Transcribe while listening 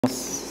はい、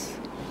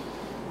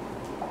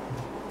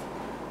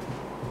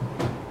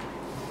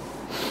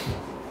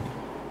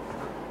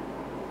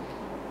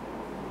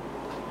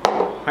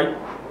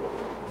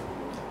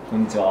こ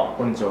んにちは。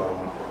こんにちは。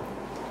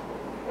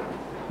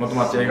元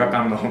町映画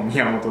館の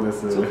宮本で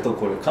す。ちょっと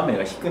これカメ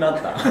ラ低くな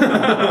った。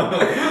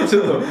ち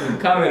ょっと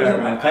カメラが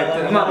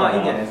まあい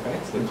いんじゃないですかね。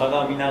ちょっと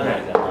鏡なが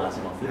らじゃ話し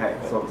ます。はい、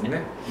そうです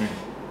ね。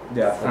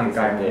では3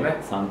回目ね。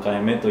3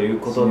回目という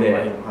ことで、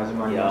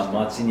いや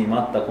待ちに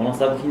待ったこの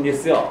作品で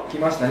すよ。来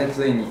ましたね、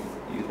ついに。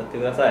言うたって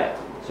ください。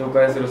紹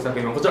介する作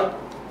品はこちら。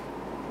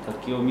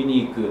滝を見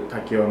に行く。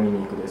滝を見に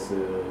行くです。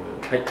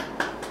はい。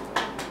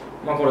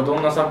まあこれど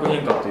んな作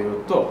品かとい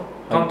うと、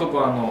監督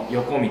は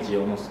横道洋之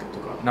助と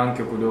か南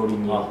極料理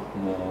人のも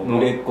う売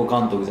れっ子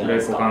監督じゃない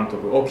ですか。売れっ子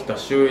監督、沖田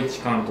修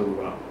一監督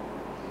が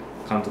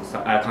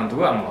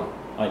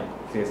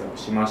制作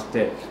しまし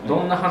て、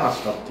どんな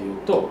話かっていう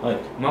と、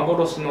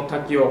幻の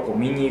滝を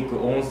見に行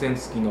く温泉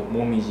付きの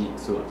もみじ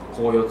ツアー、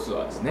紅葉ツ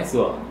アーですね、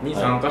に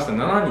参加した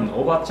7人の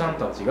おばちゃん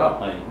たち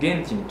が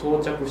現地に到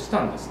着し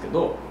たんですけ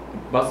ど、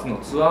バスの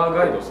ツアー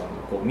ガイドさんが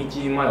道に迷っ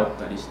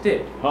たりし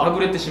てはぐ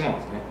れてしまうん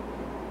ですね。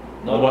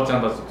おばちゃ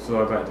んたちとツ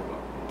アーガイドが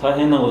大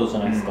変なことじゃ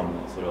ないですか、もう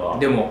それは。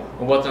でも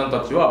おばちゃんた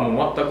ちは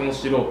もう全くの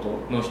素人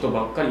の人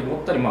ばっかり持っ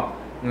たり、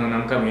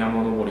何回も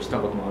山登りした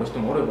こともある人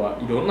もおれば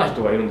いろんな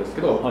人がいるんですけ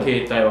ど、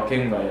携帯は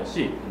県外や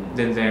し、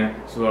全然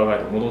ツアーガイ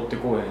ド戻って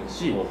こえへん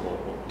し、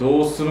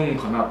どうするん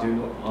かなとい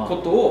うこ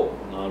とを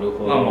なる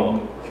ほど表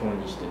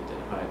にしてて、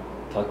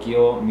滝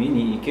を見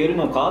に行ける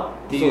のか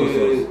って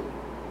いう、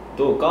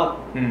どうか、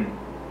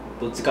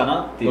どっちか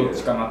なっていう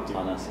話なんです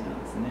ね。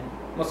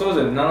それ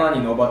ぞれ7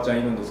人のおばちゃん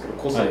いるんですけど、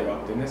個性があっ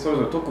てね、それ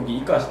ぞれ特技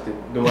生かして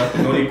どうやっ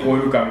て乗り越え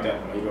るかみたいな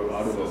のがいろいろあ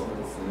るんですけ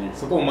ど、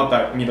そこもま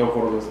た見ど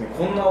ころですね。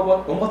こんなお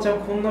ばちゃん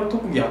こんな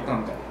特技あった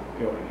みたいな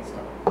言われます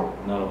か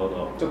ら。なるほ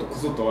ど。ちょっとク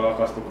スッと笑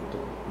かしてくる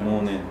と。も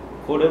うね、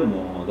これ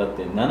もだっ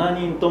て7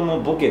人とも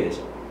ボケでし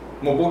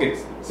ょ。もうボケで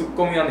す。ツッ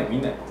コミはね、み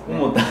んな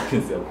思ったん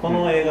ですよ。こ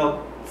の映画、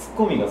ツッ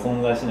コミが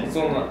存在しないです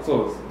よね。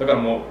そうです。だから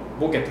も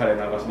うボケ垂れ流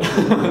しで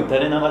す。垂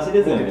れ流し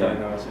ですよね。垂れ流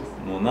しです。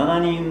もう7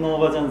人のお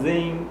ばちゃん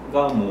全員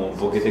がもう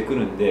ボケてく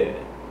るんで、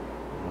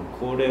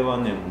これは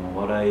ね、も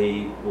う笑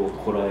いを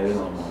こらえる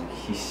のはもう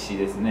必死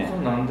ですね。こ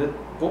れなんで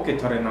ボケ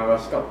垂れ流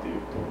しかってい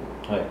う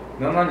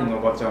と、7人の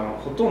おばちゃんは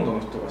ほとんどの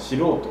人が素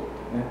人ってね、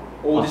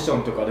オーディショ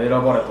ンとかで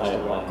選ばれた人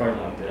ばっかり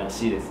なんで、ら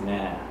しいです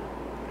ね。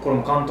これ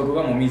も監督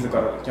がもう自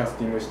らキャス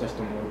ティングした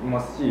人もいま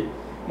すし、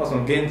そ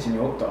の現地に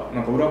おった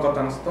なんか裏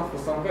方のスタッフ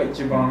さんが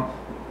一番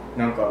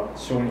なんか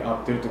性に合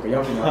ってるとか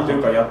役に合って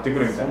るからやってく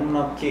れみたいな。そん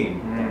な経緯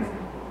みたいな。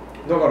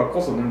だから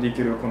こそで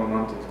きるこの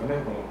なんていうんですか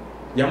ね、この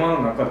山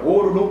の中で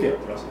オールロケやっ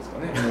たらしいですか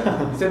ね。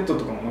もうセット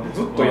とかもなんか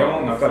ずっと山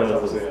の中で撮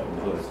影やっ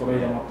て、そ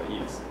れ山ったらいい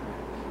ですよ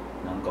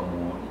ね。なんかもう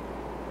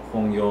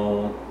本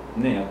業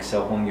ね、役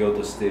者を本業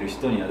としている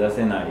人には出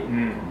せない、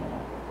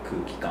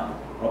空気感。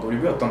アドリ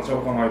ブやったんちゃ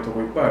うかなと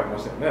こいっぱいありま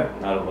したよね。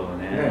なるほど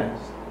ね。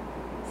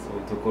そう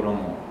いうところ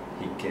も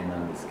必見な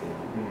んですけど、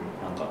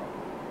なんか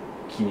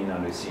気にな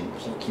るシーンと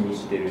か気に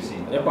入ってるシ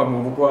ーン。やっぱも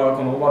う僕は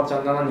このおばちゃ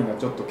ん7人が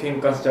ちょっと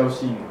喧嘩しちゃう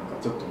シーンなんか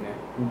ちょっとね、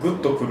グ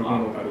ッとくるものが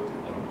あるというか、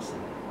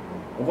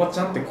おばち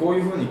ゃんってこうい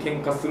う風に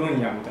喧嘩するん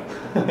やみた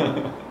い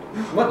な。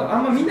まだ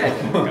あんま見ない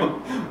じゃないですか。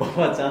お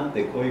ばちゃんっ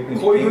てこういう風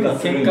に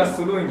喧嘩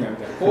するんやみ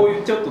たいな。こうい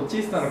うちょっと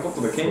小さなこ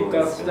とで喧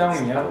嘩しちゃう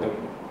んやって思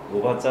う。お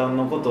ばちゃん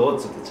のことを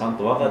ちょっとちゃん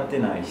と分かって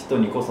ない人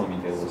にこそ見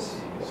てほし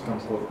い。しかも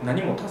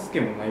何も助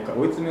けもないから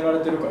追い詰められ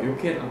てるから余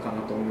計なんか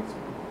なと思うんですよ。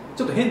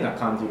ちょっと変な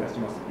感じがし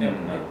ますね。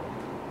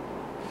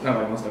なん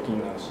かありますか、気に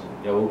なるシー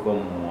ン。いや、僕は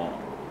も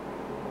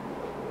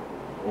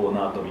うオー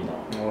ナー跳びの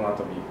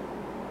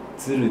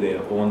鶴で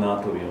オーナ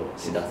ー跳びを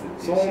しだすっ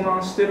ていう。遭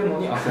難してるの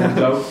に遊ん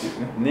じゃうってい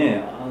うね。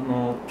ねえ、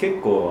結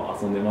構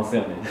遊んでます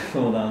よね。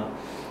遭難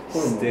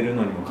してる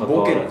のにもかか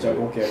わらず。ボケっちゃ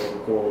ボケやけ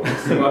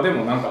ど、今で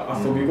もなんか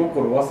遊び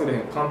心忘れへん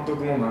監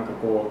督のなんか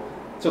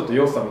ちょっと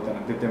良さみたいな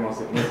の出てま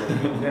すよね。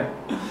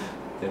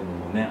でも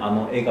ね、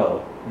笑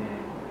顔、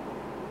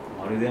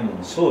まるでも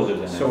少女じゃ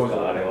ないです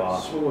か、あれは。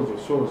少女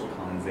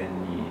完全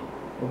に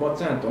おば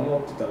ちゃんやと思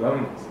ってたらダメ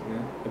なんですよ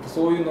ね。やっぱ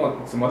そういうのはい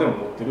つまでも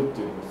持ってるっ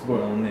ていうのもすごい。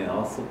もうね、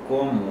あそこ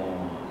はもう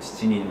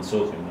7人の少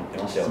女になっ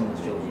てましたよ。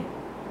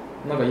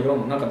なんかいろ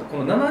んな、なんかこ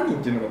の7人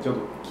っていうのがちょっ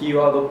とキー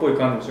ワードっぽい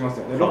感じもし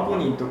ますよね。6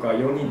人とか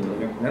4人とか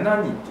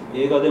7人って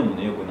いう。映画でも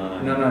ね、よく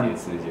7人っていう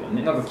数字は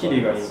ね。なんかキ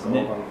リがいいかわか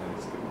らない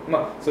ですけ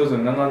ど、それぞ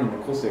れ7人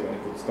の個性がね、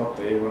ぶつかっ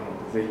た映画な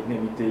ので、ぜひね、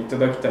見ていた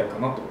だきたいか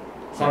なと。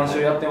3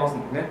週やってます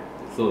もんね。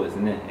そうです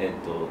ね。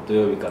土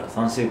曜日から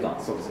3週間。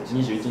そうです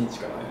ね。21日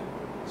からね。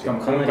しかも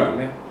今回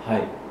ね、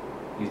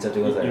言っちゃって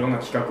ください。いろんな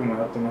企画も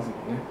やってます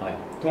もんね。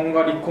とん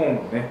がりコーン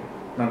をね、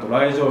なんと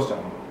来場者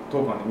の当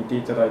館で見て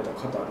いただいた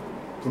方に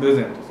プレ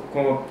ゼントする。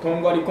このと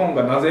んがりコーン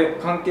がなぜ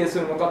関係す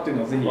るのかっていう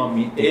のはぜ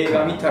ひ映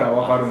画見たら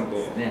分かるんで、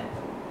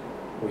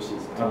美味しい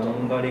ですね。と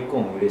んがりコー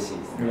ン嬉しい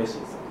ですね。嬉し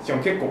いです。しか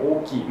も結構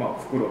大きい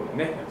袋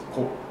でね、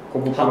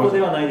箱で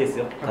はないです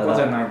よ。箱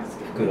じゃないんです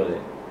けど、袋で。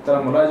た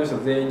だもう来場者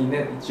全員に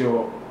ね、一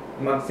応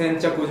先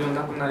着順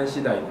なくなり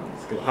次第なんで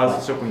すけど、ハウ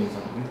ス職人さ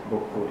んのね、ご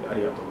好意あ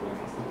りがとうござい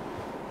ま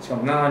す。しか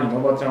も7人の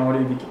おばちゃん割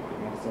引もあり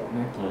ますよ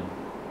ね、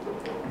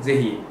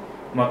ぜひ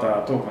ま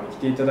た当館に来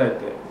ていただいて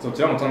そ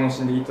ちらも楽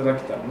しんでいただ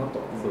けたらなと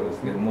そうで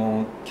すね。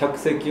もう客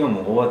席を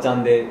もうおばちゃ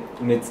んで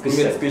埋め尽く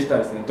したい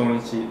ですね。土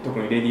日特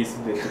にレディース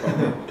デーとか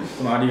ね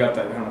そのありが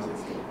たい話で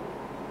すけ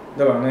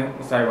ど、だからね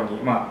最後に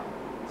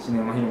シ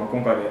ネマヒルマ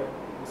今回で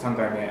3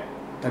回目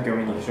滝を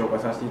見に紹介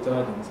させていた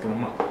だいたんですけど、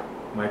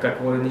毎回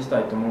これにした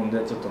いと思うんで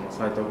ちょっと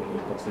斉藤君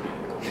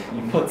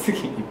に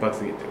一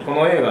発芸ってこ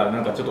の映画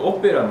なんかちょっとオ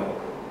ペラの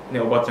ね、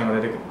おばちゃんが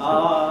出てくるんですけ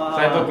ど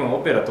斉藤君オ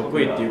ペラ得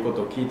意っていうこ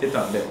とを聞いて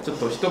たんでちょっ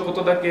と一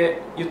言だ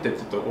け言って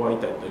ちょっと終わり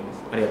たいと思いま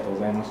す。ありがとうご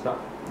ざいました。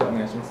ではお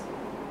願いします。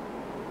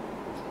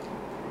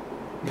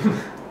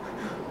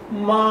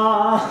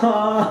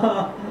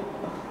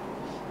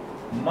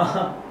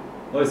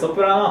おいソ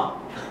プラノ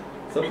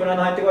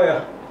入ってこいよ。